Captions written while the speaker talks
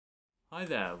Hi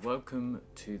there, welcome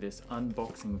to this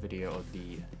unboxing video of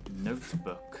the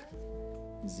Notebook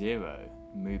Zero,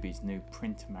 Mubi's new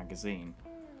print magazine,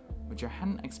 which I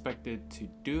hadn't expected to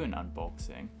do an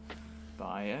unboxing, but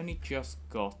I only just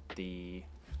got the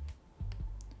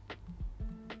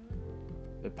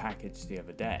package the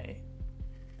other day,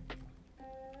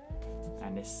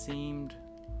 and it seemed,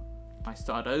 I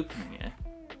started opening it,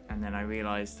 and then I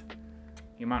realized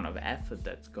the amount of effort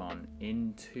that's gone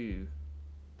into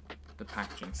the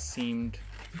packaging seemed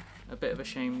a bit of a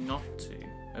shame not to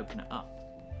open it up.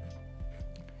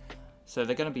 So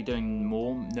they're going to be doing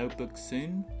more notebooks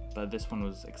soon, but this one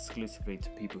was exclusively to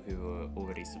people who were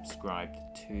already subscribed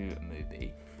to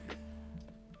Mubi.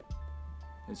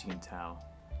 As you can tell,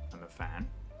 I'm a fan.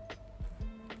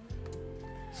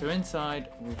 So inside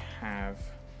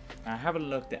I haven't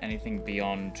looked at anything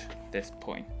beyond this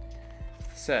point.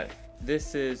 So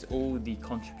this is all the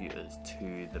contributors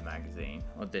to the magazine,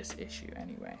 or this issue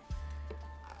anyway.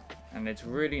 And it's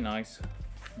really nice,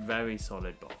 very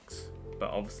solid box. But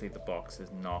obviously the box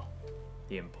is not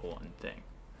the important thing.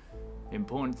 The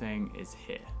important thing is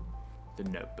here, the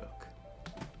notebook.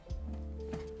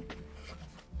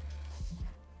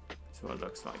 That's what it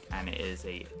looks like, and it is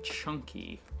a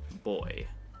chunky boy.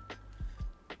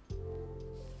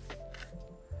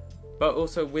 But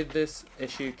also with this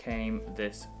issue came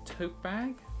this tote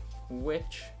bag,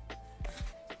 which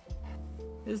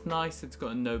is nice. It's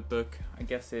got a notebook. I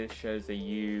guess it shows that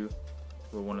you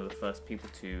were one of the first people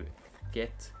to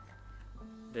get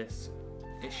this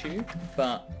issue.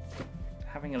 But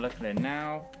having a look at it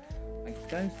now, I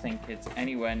don't think it's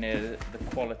anywhere near the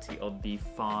quality of the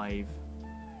 5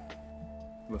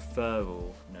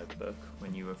 referral notebook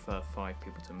when you refer 5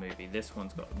 people to a movie. This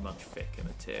one's got much thicker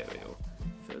material,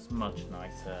 so it's much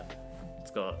nicer.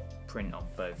 It's got print on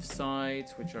both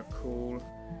sides, which are cool.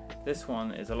 This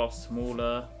one is a lot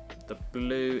smaller. The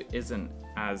blue isn't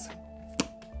as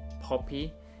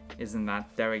poppy, isn't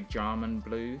that Derek Jarman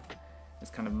blue. It's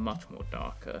kind of much more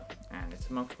darker, and it's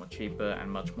much more cheaper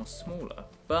and much more smaller.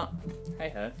 But hey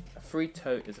ho, a free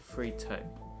tote is a free tote.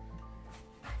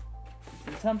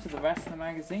 In terms of the rest of the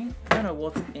magazine, I don't know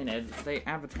what's in it. They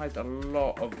advertised a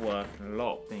lot of work and a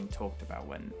lot being talked about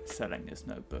when selling this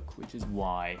notebook, which is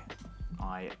why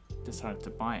I decided to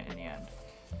buy it in the end.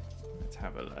 Let's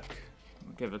have a look.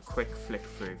 We'll give a quick flick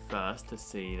through first to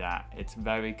see that it's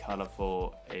very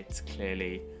colourful. It's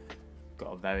clearly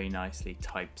got a very nicely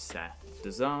typeset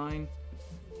design.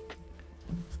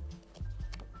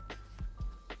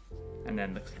 And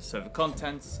then the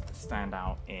contents stand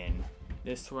out in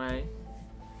this way.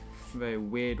 Very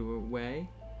weird way.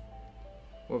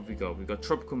 What have we got? We've got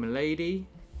Tropical Milady,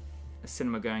 a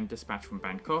cinema-going dispatch from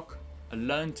Bangkok,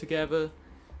 Alone Together,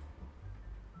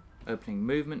 Opening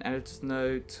Movement, Editor's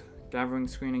Note, Gathering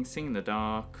Screening, Sing in the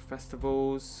Dark,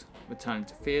 Festivals, Returning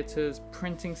to Theatres,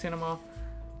 Printing Cinema,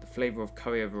 The Flavour of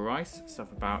Curry Over Rice,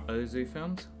 stuff about Ozu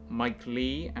films, Mike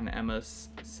Lee and Emma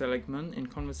Seligman in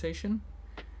conversation,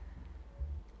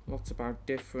 lots about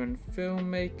different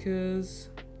filmmakers.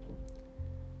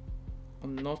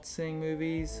 I'm not seeing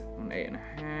movies on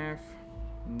 8.5.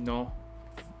 Not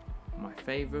my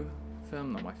favourite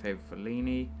film, not my favourite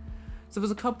Fellini. So there's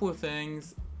a couple of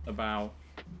things about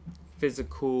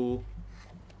physical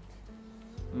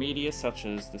media, such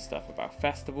as the stuff about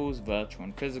festivals, virtual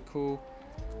and physical,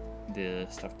 the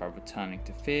stuff about returning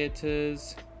to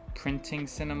theatres, printing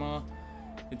cinema.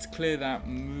 It's clear that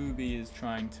Mubi is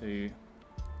trying to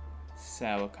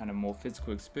sell a kind of more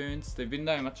physical experience. They've been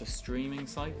very much a streaming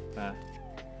site that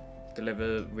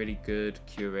deliver really good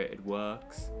curated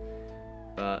works,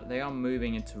 but they are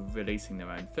moving into releasing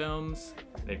their own films.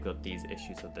 They've got these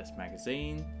issues of this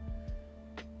magazine,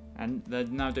 and they're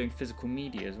now doing physical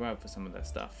media as well for some of their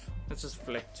stuff. Let's just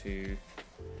flick to,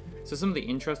 so some of the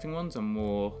interesting ones are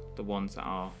more the ones that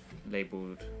are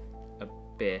labeled a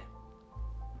bit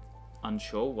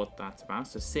unsure what that's about.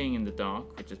 So Seeing in the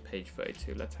Dark, which is page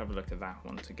 32, let's have a look at that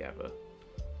one together.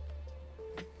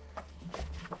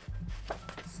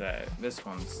 So this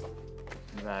one's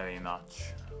very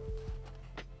much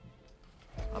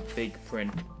a big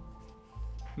print.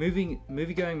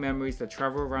 Movie-going memories that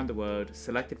travel around the world,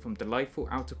 selected from delightful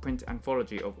out-of-print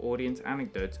anthology of audience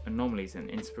anecdotes, anomalies and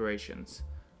inspirations.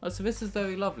 Oh, so this is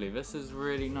very lovely. This is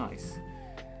really nice.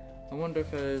 I wonder if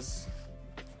there's...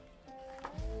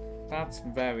 That's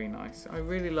very nice. I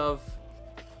really love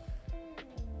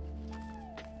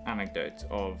anecdotes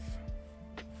of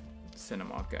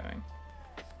cinema going.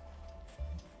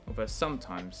 Although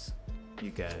sometimes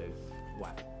you go,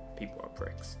 wow, people are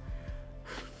pricks.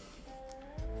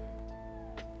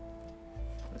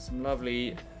 There's some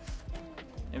lovely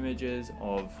images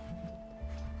of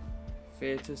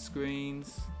theatre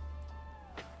screens.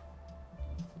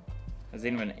 There's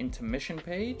even an intermission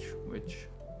page, which...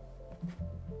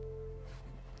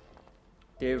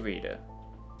 Dear reader.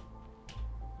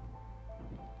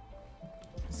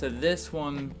 So this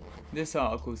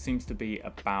article seems to be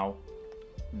about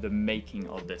the making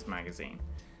of this magazine.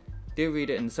 Dear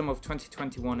reader, in the summer of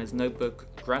 2021, as Notebook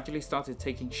gradually started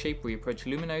taking shape, we approached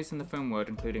luminaries in the film world,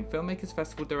 including filmmakers,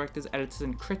 festival directors, editors,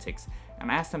 and critics,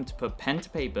 and asked them to put pen to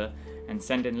paper and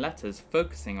send in letters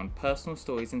focusing on personal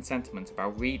stories and sentiments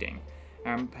about reading,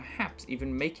 and perhaps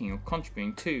even making or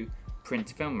contributing to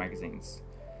print film magazines.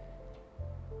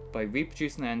 By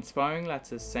reproducing their inspiring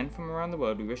letters sent from around the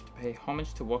world, we wish to pay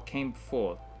homage to what came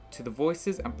before, to the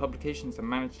voices and publications that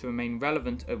managed to remain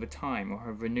relevant over time or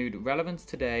have renewed relevance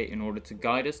today in order to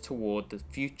guide us toward the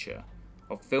future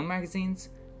of film magazines,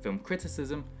 film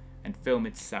criticism, and film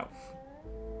itself.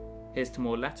 Here's to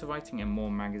more letter writing and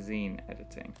more magazine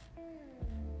editing.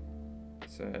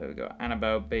 So we've got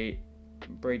Annabelle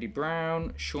Brady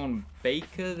Brown, Sean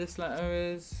Baker, this letter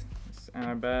is. It's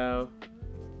Annabelle.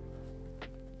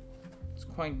 It's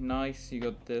quite nice. You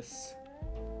got this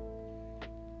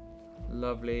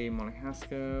lovely Molly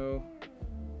Haskell.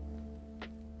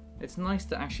 It's nice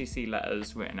to actually see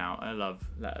letters written out. I love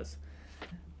letters.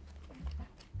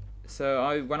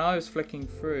 So when I was flicking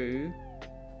through,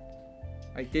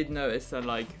 I did notice that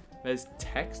there's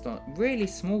text on, really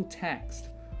small text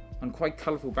on quite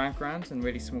colourful backgrounds and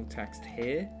really small text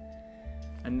here.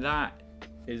 And that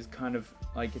is kind of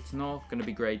it's not going to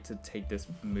be great to take this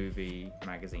movie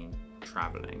magazine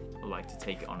travelling or to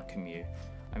take it on a commute.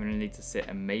 I'm going to need to sit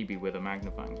and maybe with a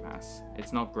magnifying glass.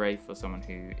 It's not great for someone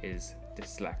who is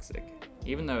dyslexic,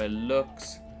 even though it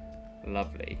looks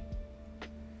lovely.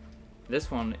 This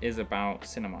one is about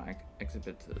cinema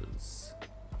exhibitors.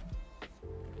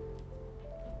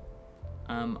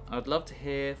 I'd love to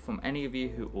hear from any of you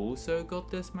who also got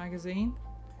this magazine.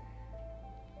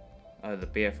 The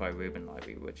BFI Rubin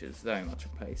Library, which is very much a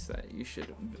place that you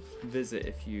should visit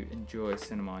if you enjoy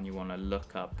cinema and you want to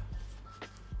look up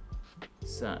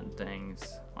certain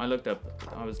things. I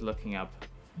was looking up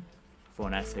for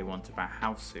an essay once about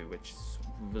Hausu, which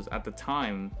was, at the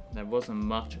time, there wasn't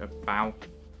much about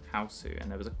Hausu,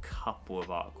 and there was a couple of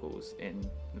articles in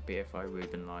the BFI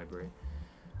Rubin Library.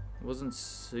 It wasn't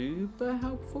super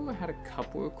helpful. I had a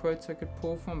couple of quotes I could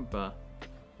pull from, but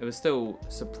it was still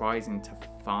surprising to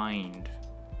find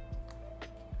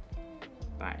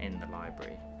that in the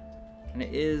library. And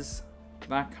it is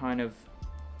that kind of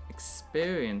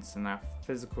experience, and that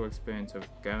physical experience of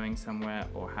going somewhere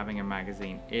or having a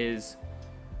magazine is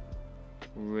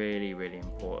really, really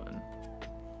important.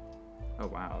 Oh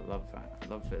wow, I love that. I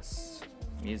love this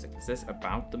music. Is this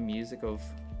about the music of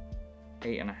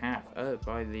 8½? Oh,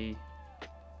 by the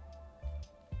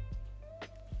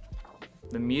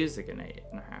music in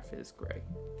 8½is great.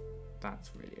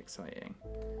 That's really exciting.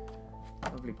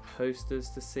 Lovely posters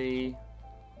to see,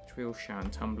 which we all share on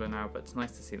Tumblr now, but it's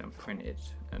nice to see them printed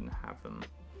and have them.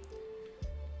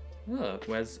 Oh,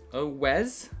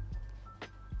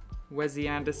 Wesley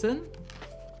Anderson.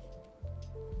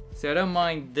 See, I don't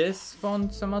mind this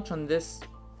font so much on this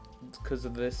because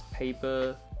of this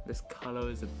paper. This color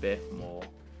is a bit more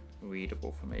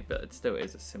readable for me, but it still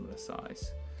is a similar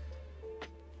size.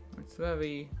 It's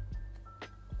very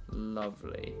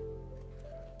lovely.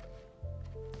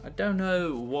 I don't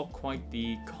know what quite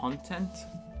the content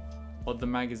of the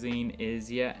magazine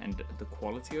is yet and the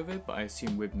quality of it, but I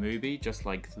assume with Mubi, just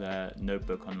like the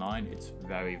Notebook Online, it's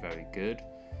very, very good.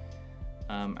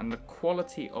 And the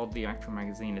quality of the actual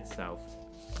magazine itself,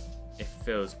 it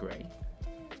feels great.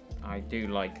 I do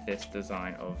like this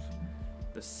design of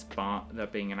there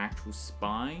being an actual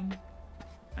spine,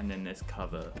 and then this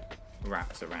cover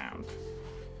wraps around.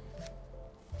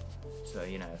 So,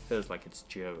 you know, it feels like it's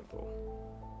durable.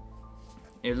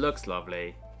 It looks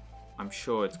lovely. I'm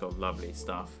sure it's got lovely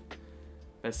stuff.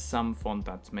 There's some font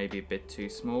that's maybe a bit too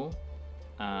small.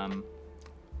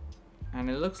 And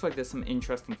it looks like there's some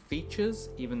interesting features,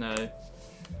 even though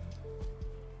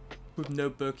with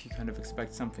Notebook you kind of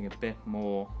expect something a bit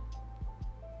more,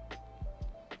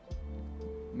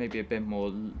 maybe a bit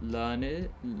more learning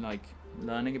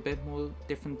a bit more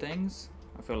different things.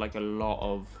 I feel like a lot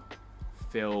of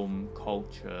film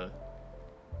culture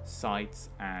sites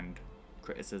and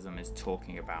criticism is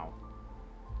talking about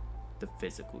the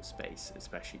physical space,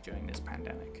 especially during this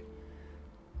pandemic.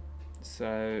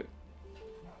 So,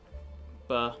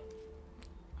 but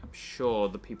I'm sure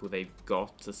the people they've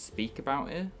got to speak about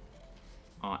it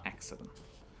are excellent.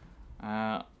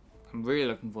 I'm really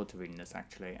looking forward to reading this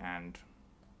actually, and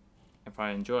if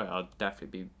I enjoy it, I'll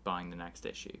definitely be buying the next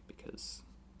issue because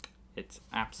It's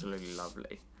absolutely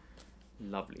lovely.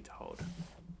 Lovely to hold.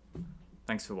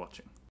 Thanks for watching.